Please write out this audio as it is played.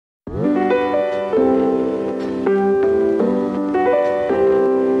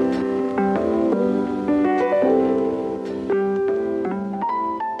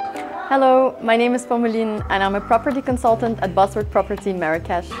Hello, my name is Pomme and I'm a property consultant at Buzzword Property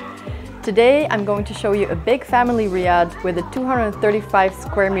Marrakech. Today I'm going to show you a big family riad with a 235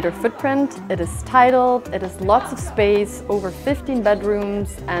 square meter footprint. It is titled, it has lots of space, over 15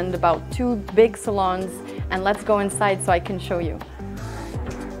 bedrooms and about 2 big salons. And let's go inside so I can show you.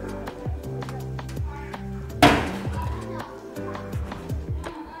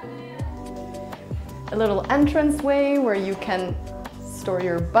 A little entranceway where you can store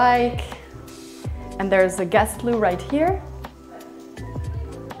your bike, and there's a guest loo right here.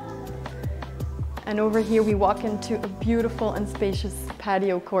 And over here we walk into a beautiful and spacious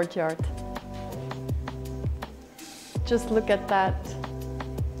patio courtyard. Just look at that.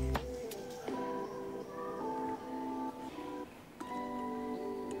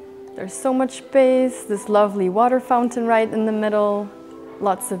 There's so much space, this lovely water fountain right in the middle,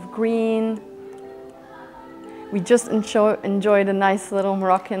 lots of green. We just enjoyed a nice little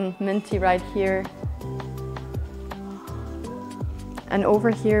Moroccan minty right here. And over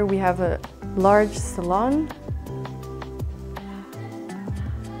here we have a large salon.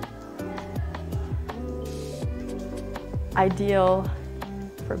 Ideal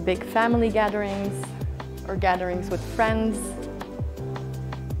for big family gatherings or gatherings with friends.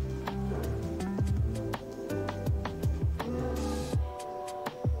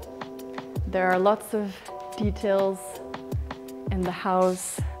 There are lots of details in the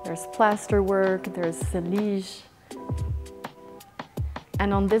house. There's plaster work, there's cellige.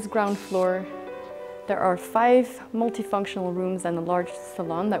 And on this ground floor, there are 5 multifunctional rooms and a large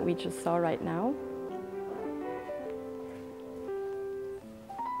salon that we just saw right now.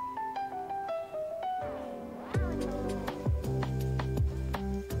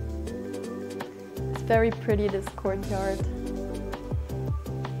 It's very pretty, this courtyard.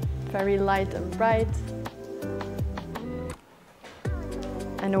 Very light and bright.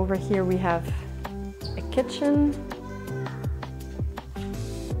 And over here we have a kitchen.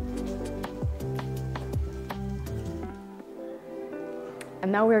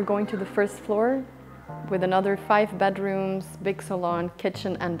 And now we are going to the first floor with another 5 bedrooms, big salon,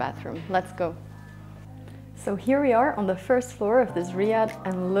 kitchen and bathroom. Let's go. So here we are on the first floor of this riad,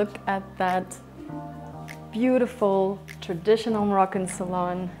 and look at that beautiful traditional Moroccan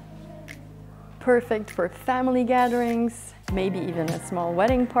salon. Perfect for family gatherings, maybe even a small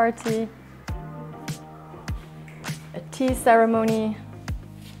wedding party, a tea ceremony.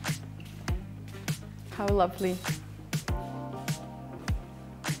 How lovely.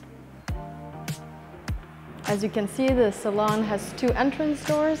 As you can see, the salon has 2 entrance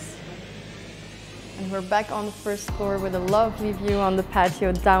doors. And we're back on the first floor with a lovely view on the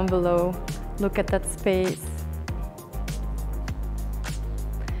patio down below. Look at that space.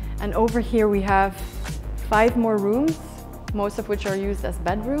 And over here we have 5 more rooms, most of which are used as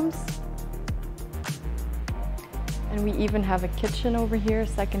bedrooms. And we even have a kitchen over here,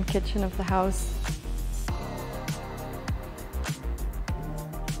 second kitchen of the house.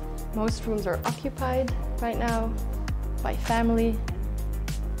 Most rooms are occupied right now by family.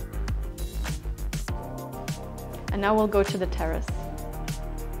 And now we'll go to the terrace.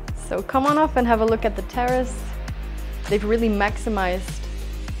 So come on up and have a look at the terrace. They've really maximized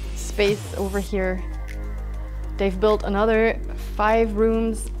space over here. They've built another 5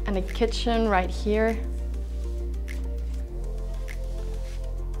 rooms and a kitchen right here.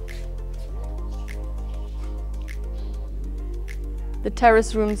 The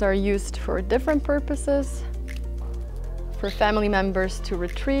terrace rooms are used for different purposes. For family members to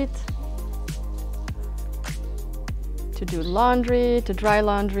retreat, to do laundry, to dry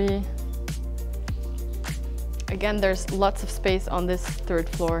laundry. Again, there's lots of space on this 3rd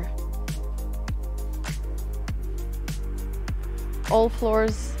floor. All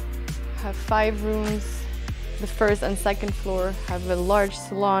floors have 5 rooms. The 1st and 2nd floor have a large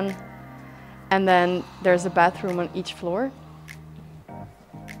salon, and then there's a bathroom on each floor.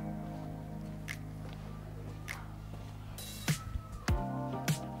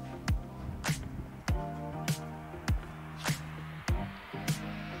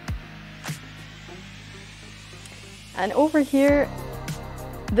 And over here,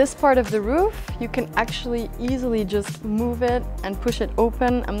 this part of the roof, you can actually easily just move it and push it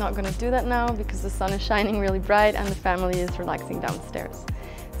open. I'm not going to do that now because the sun is shining really bright and the family is relaxing downstairs.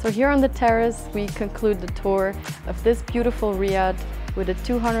 So here on the terrace, we conclude the tour of this beautiful riad with a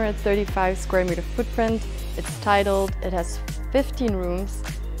 235 square meter footprint. It's titled, it has 15 rooms,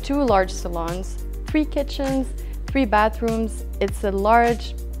 2 large salons, 3 kitchens, 3 bathrooms. It's a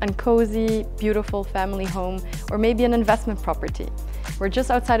large and cozy, beautiful family home, or maybe an investment property. We're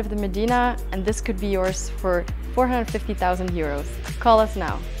just outside of the Medina, and this could be yours for 450,000 euros. Call us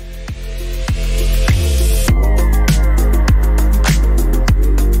now.